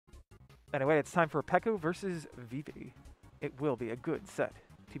Anyway, it's time for Peco versus Vivi. It will be a good set,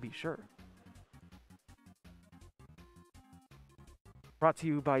 to be sure. Brought to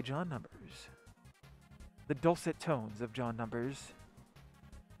you by John Numbers. The dulcet tones of John Numbers.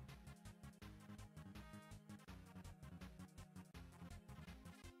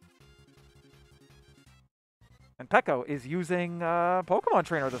 And Peco is using Pokemon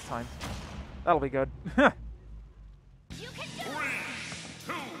Trainer this time. That'll be good.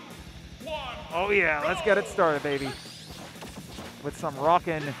 Oh yeah, let's get it started, baby. With some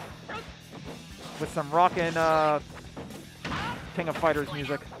rockin' King of Fighters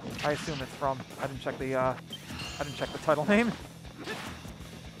music. I assume it's from. I didn't check the title name.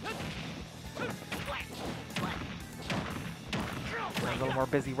 A little more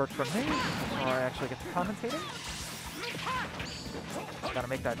busy work from me before I actually get to commentating. Gotta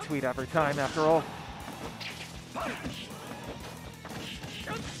make that tweet every time, after all.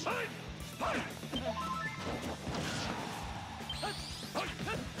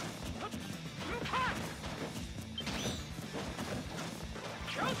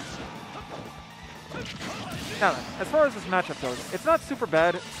 Now then, as far as this matchup goes, it's not super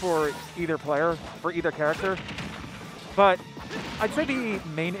bad for either player, for either character, but I'd say the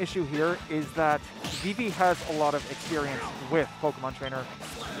main issue here is that Vivi has a lot of experience with Pokemon Trainer.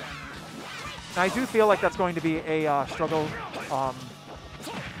 Now, I do feel like that's going to be a struggle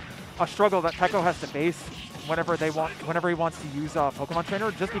that Peco has to face whenever he wants to use Pokemon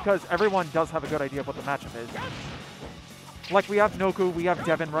Trainer, just because everyone does have a good idea of what the matchup is. Like, we have Noku, we have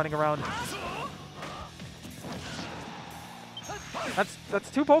Devin running around. That's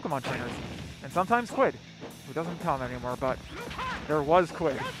two Pokemon Trainers, and sometimes Quid, who doesn't count anymore, but there was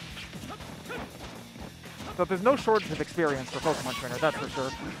Quid. So there's no shortage of experience for Pokemon Trainer, that's for sure.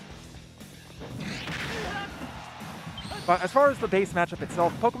 But as far as the base matchup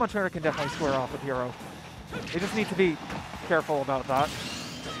itself, Pokemon Trainer can definitely square off with Hero. They just need to be careful about that.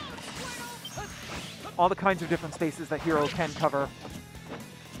 All the kinds of different spaces that Hero can cover.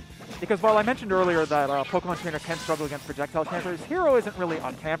 Because while I mentioned earlier that Pokemon Trainer can struggle against projectile campers, Hero isn't really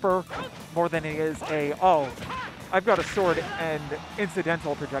a camper more than he is a, oh, I've got a sword and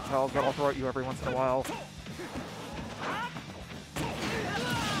incidental projectiles that I'll throw at you every once in a while.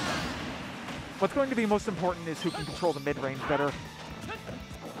 What's going to be most important is who can control the mid-range better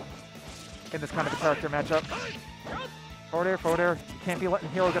in this kind of a character matchup. Forward air. You can't be letting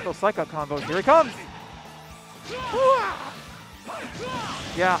Hero get those Psych Up combos. Here he comes!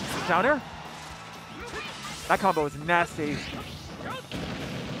 Yeah, down air. That combo is nasty.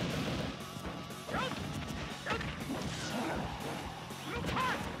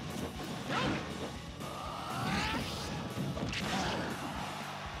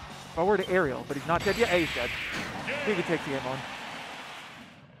 Forward aerial, but he's not dead yet. Hey, he's dead. Vivi takes the aim on.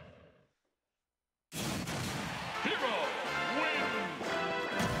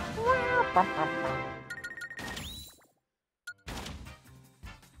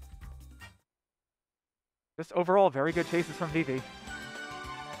 Just overall, very good chases from Vivi.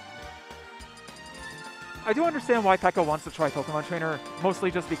 I do understand why Peco wants to try Pokemon Trainer,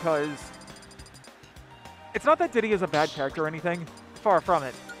 mostly just because it's not that Diddy is a bad character or anything, far from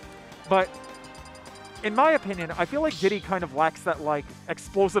it. But in my opinion, I feel like Diddy kind of lacks that like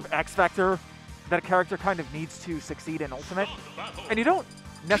explosive X factor that a character kind of needs to succeed in Ultimate. And you don't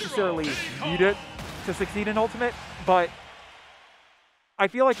necessarily need it to succeed in Ultimate, but I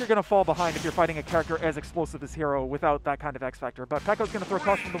feel like you're going to fall behind if you're fighting a character as explosive as Hero without that kind of X factor. But Peco's going to throw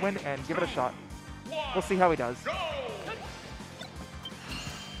caution to the wind and give it a shot. We'll see how he does.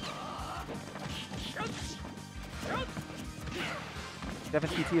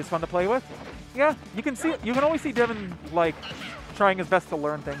 Devin's PT is fun to play with. Yeah, you can see it. You can always see Devin like trying his best to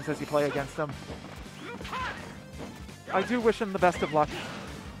learn things as you play against him. I do wish him the best of luck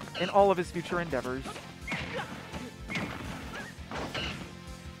in all of his future endeavors.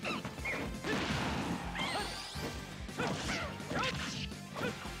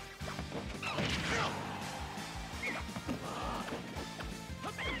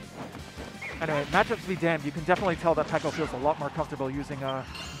 Anyway, matchups be damned, you can definitely tell that Peco feels a lot more comfortable using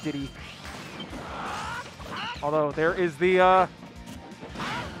Diddy. Although there is the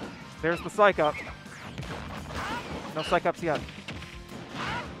there's the Psych Up. No Psych Ups yet.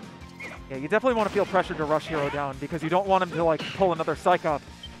 Yeah, you definitely want to feel pressured to rush Hero down because you don't want him to like pull another Psych Up.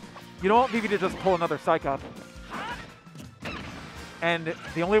 You don't want Vivi to just pull another Psych Up. And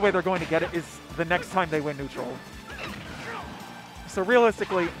the only way they're going to get it is the next time they win neutral. So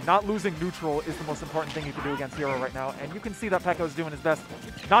realistically, not losing neutral is the most important thing you can do against Hero right now, and you can see that Peco's doing his best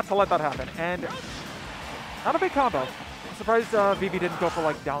not to let that happen. And not a big combo. surprised Vivi didn't go for,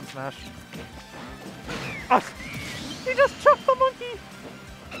 like, down smash. Ah, he just chucked the monkey!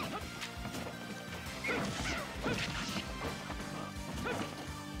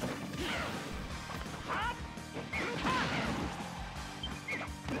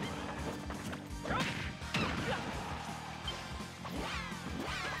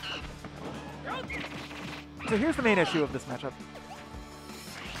 So here's the main issue of this matchup.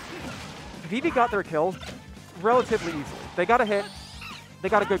 Vivi got their kill relatively easily. They got a hit, they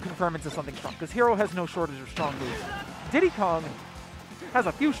got a good confirm into something strong, because Hero has no shortage of strong moves. Diddy Kong has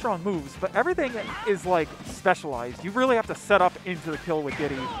a few strong moves, but everything is, like, specialized. You really have to set up into the kill with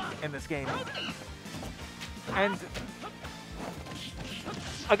Diddy in this game. And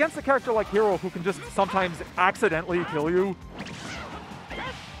against a character like Hero, who can just sometimes accidentally kill you,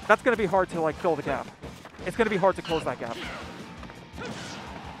 that's going to be hard to, like, fill the gap. It's going to be hard to close that gap.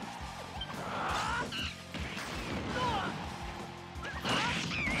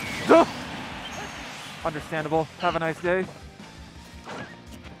 Understandable. Have a nice day.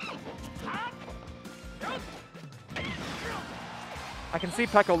 I can see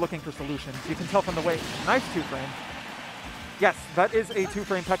Peco looking for solutions. You can tell from the way. Nice 2-frame. Yes, that is a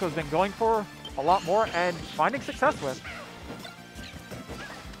 2-frame Peco's been going for a lot more and finding success with.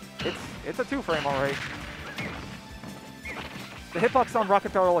 It's a 2-frame, all right. The hitbox on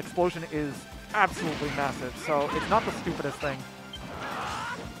Rocket Barrel Explosion is absolutely massive, so it's not the stupidest thing.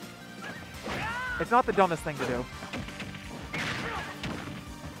 It's not the dumbest thing to do.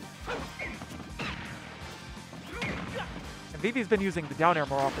 And Vivi's been using the down air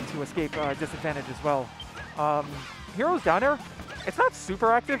more often to escape disadvantage as well. Hero's down air, it's not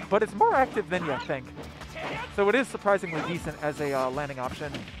super active, but it's more active than you think. So it is surprisingly decent as a landing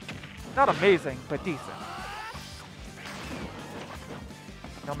option. Not amazing, but decent.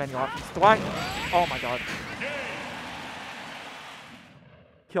 No menu options. Do I? Oh my god.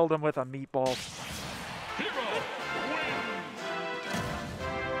 Killed him with a meatball.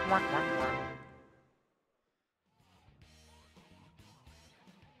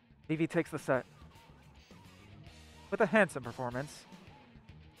 Vivi takes the set with a handsome performance.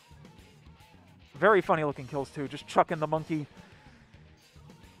 Very funny looking kills too, just chucking the monkey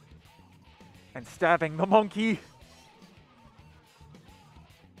and stabbing the monkey.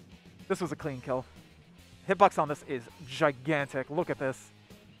 This was a clean kill. Hitbox on this is gigantic. Look at this.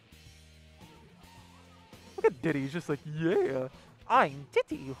 Look at Diddy. He's just like, yeah, I'm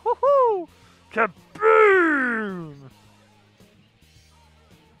Diddy. Woohoo! Kaboom!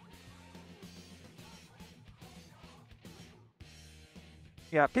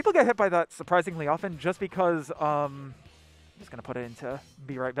 Yeah, people get hit by that surprisingly often just because, I'm just going to put it into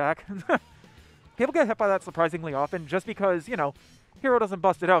be right back. People get hit by that surprisingly often just because, you know, Hero doesn't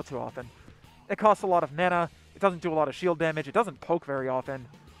bust it out too often. It costs a lot of mana, it doesn't do a lot of shield damage, it doesn't poke very often.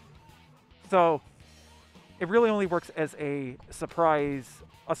 So, it really only works as a surprise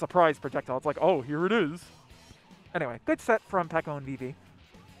projectile. It's like, oh, here it is. Anyway, good set from Peco and Vivi.